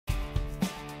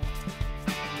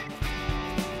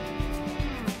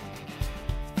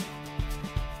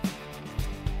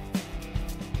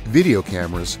Video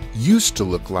cameras used to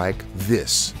look like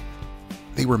this.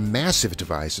 They were massive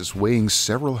devices weighing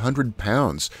several hundred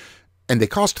pounds, and they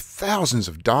cost thousands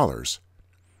of dollars.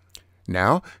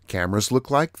 Now, cameras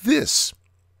look like this,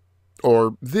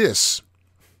 or this,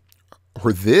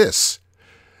 or this.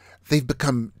 They've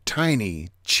become tiny,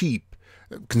 cheap,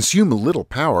 consume little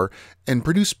power, and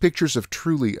produce pictures of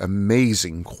truly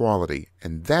amazing quality,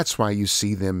 and that's why you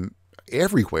see them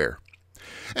everywhere.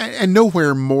 And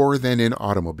nowhere more than in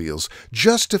automobiles.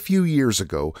 Just a few years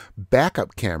ago,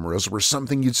 backup cameras were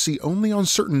something you'd see only on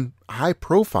certain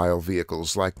high-profile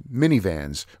vehicles like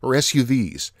minivans or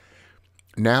SUVs.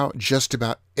 Now, just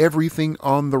about everything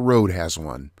on the road has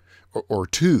one, or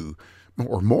two,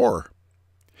 or more.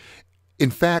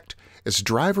 In fact, as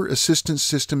driver assistance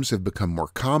systems have become more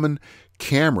common,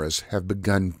 cameras have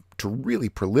begun to really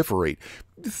proliferate.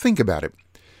 Think about it.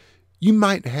 You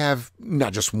might have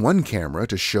not just one camera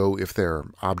to show if there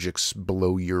are objects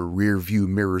below your rear view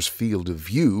mirror's field of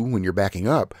view when you're backing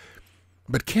up,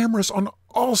 but cameras on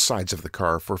all sides of the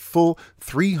car for full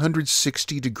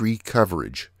 360-degree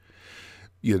coverage.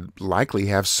 You'd likely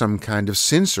have some kind of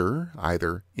sensor,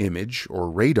 either image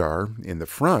or radar, in the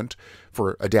front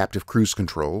for adaptive cruise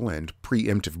control and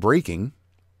preemptive braking.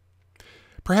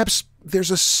 Perhaps there's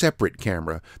a separate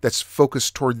camera that's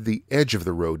focused toward the edge of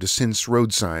the road to sense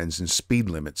road signs and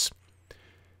speed limits.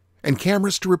 And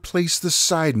cameras to replace the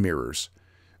side mirrors.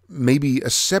 Maybe a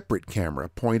separate camera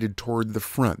pointed toward the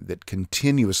front that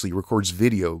continuously records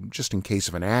video just in case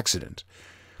of an accident.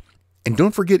 And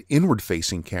don't forget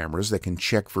inward-facing cameras that can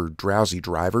check for drowsy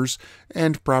drivers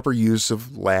and proper use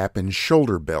of lap and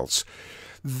shoulder belts.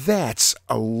 That's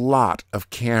a lot of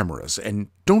cameras. And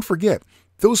don't forget,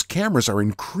 those cameras are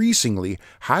increasingly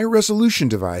high-resolution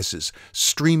devices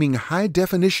streaming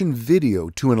high-definition video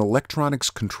to an electronics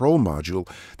control module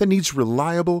that needs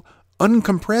reliable,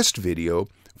 uncompressed video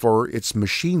for its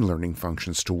machine learning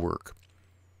functions to work.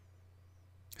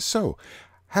 So,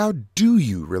 how do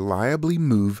you reliably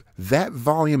move that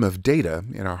volume of data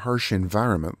in a harsh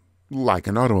environment like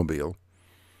an automobile?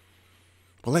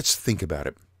 Well, let's think about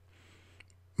it.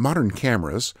 Modern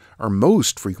cameras are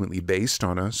most frequently based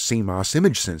on a CMOS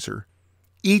image sensor.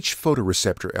 Each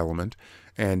photoreceptor element,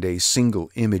 and a single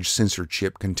image sensor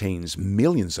chip contains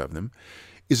millions of them,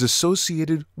 is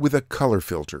associated with a color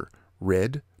filter,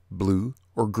 red, blue,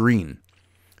 or green.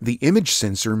 The image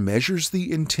sensor measures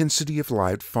the intensity of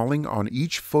light falling on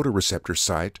each photoreceptor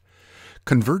site,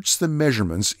 converts the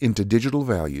measurements into digital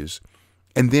values,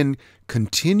 and then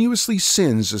continuously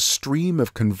sends a stream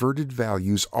of converted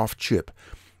values off-chip,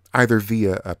 either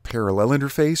via a parallel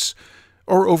interface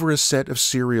or over a set of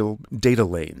serial data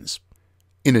lanes.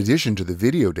 In addition to the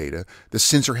video data, the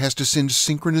sensor has to send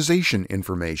synchronization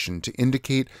information to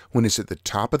indicate when it's at the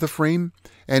top of the frame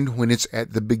and when it's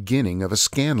at the beginning of a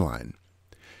scan line.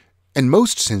 And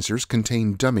most sensors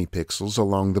contain dummy pixels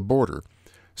along the border,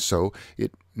 so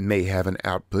it may have an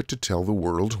output to tell the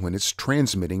world when it's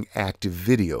transmitting active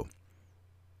video.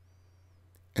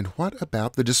 And what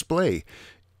about the display?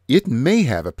 It may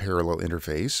have a parallel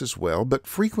interface as well, but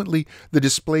frequently the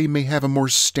display may have a more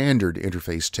standard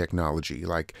interface technology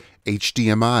like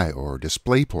HDMI or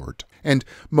DisplayPort, and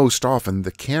most often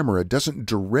the camera doesn't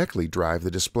directly drive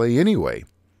the display anyway.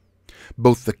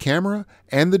 Both the camera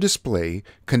and the display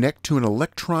connect to an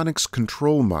electronics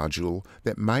control module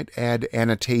that might add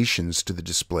annotations to the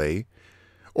display,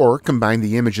 or combine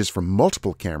the images from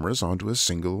multiple cameras onto a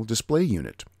single display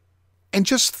unit. And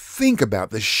just think about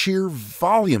the sheer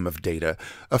volume of data.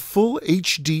 A full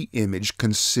HD image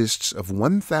consists of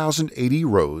 1080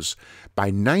 rows by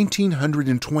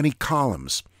 1920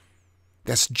 columns.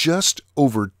 That's just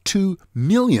over 2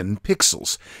 million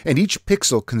pixels, and each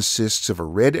pixel consists of a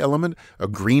red element, a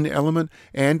green element,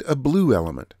 and a blue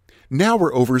element. Now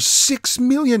we're over 6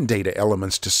 million data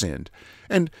elements to send,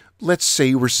 and let's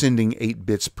say we're sending 8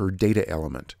 bits per data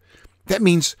element. That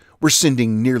means we're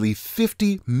sending nearly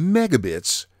 50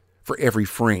 megabits for every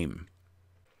frame.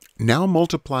 Now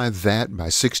multiply that by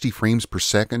 60 frames per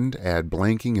second, add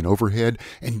blanking and overhead,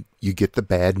 and you get the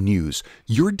bad news.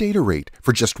 Your data rate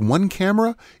for just one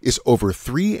camera is over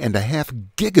 3.5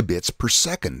 gigabits per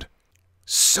second.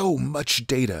 So much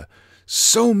data,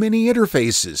 so many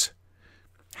interfaces.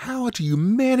 How do you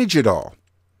manage it all?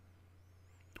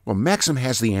 Well, Maxim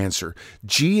has the answer.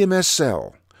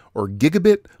 GMSL, or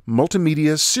Gigabit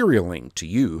Multimedia Serial Link to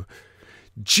you.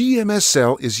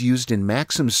 GMSL is used in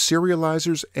Maxim's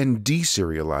serializers and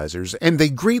deserializers, and they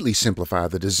greatly simplify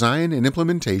the design and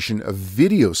implementation of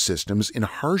video systems in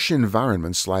harsh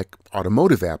environments like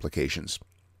automotive applications.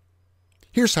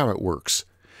 Here's how it works.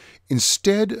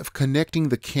 Instead of connecting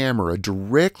the camera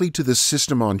directly to the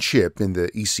system on chip in the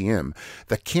ECM,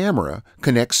 the camera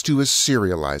connects to a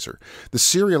serializer. The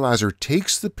serializer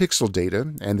takes the pixel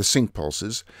data and the sync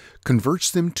pulses,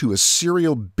 converts them to a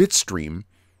serial bit stream,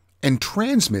 and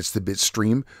transmits the bit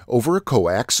stream over a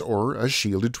coax or a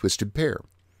shielded twisted pair.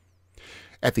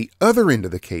 At the other end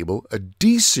of the cable, a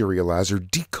deserializer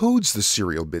decodes the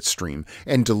serial bit stream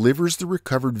and delivers the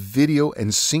recovered video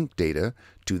and sync data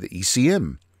to the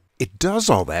ECM. It does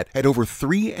all that at over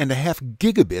 3.5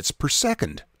 gigabits per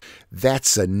second.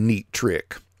 That's a neat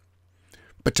trick.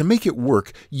 But to make it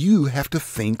work, you have to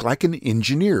think like an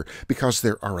engineer, because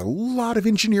there are a lot of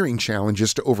engineering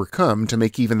challenges to overcome to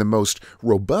make even the most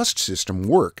robust system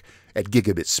work at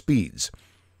gigabit speeds.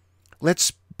 Let's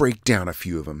break down a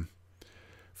few of them.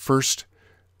 First,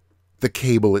 the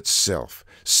cable itself.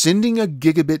 Sending a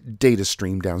gigabit data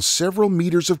stream down several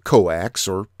meters of coax,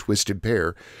 or twisted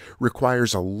pair,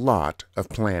 requires a lot of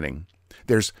planning.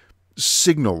 There's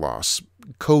signal loss,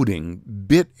 coding,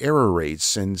 bit error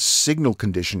rates, and signal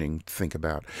conditioning to think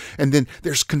about. And then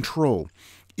there's control.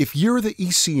 If you're the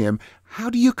ECM, how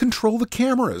do you control the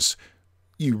cameras?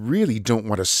 You really don't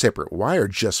want a separate wire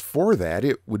just for that.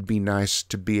 It would be nice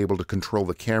to be able to control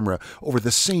the camera over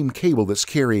the same cable that's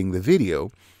carrying the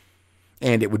video.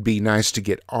 And it would be nice to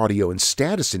get audio and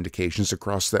status indications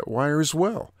across that wire as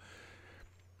well.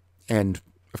 And,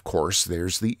 of course,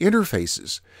 there's the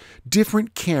interfaces.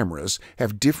 Different cameras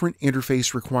have different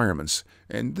interface requirements,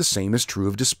 and the same is true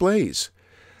of displays.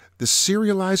 The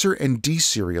serializer and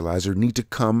deserializer need to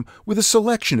come with a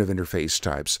selection of interface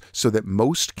types so that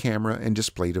most camera and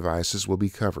display devices will be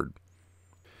covered.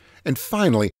 And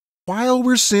finally, while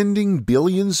we're sending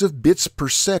billions of bits per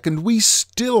second, we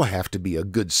still have to be a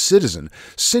good citizen.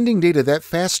 Sending data that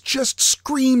fast just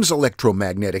screams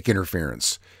electromagnetic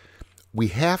interference. We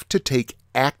have to take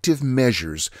active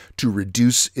measures to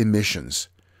reduce emissions.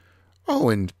 Oh,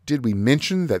 and did we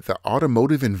mention that the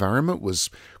automotive environment was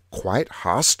quite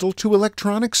hostile to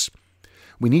electronics?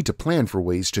 We need to plan for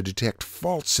ways to detect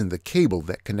faults in the cable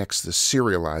that connects the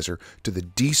serializer to the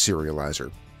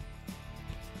deserializer.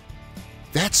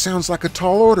 That sounds like a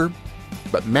tall order,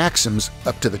 but Maxim's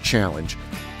up to the challenge.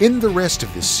 In the rest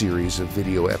of this series of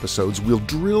video episodes, we'll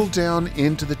drill down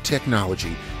into the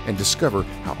technology and discover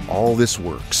how all this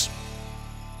works.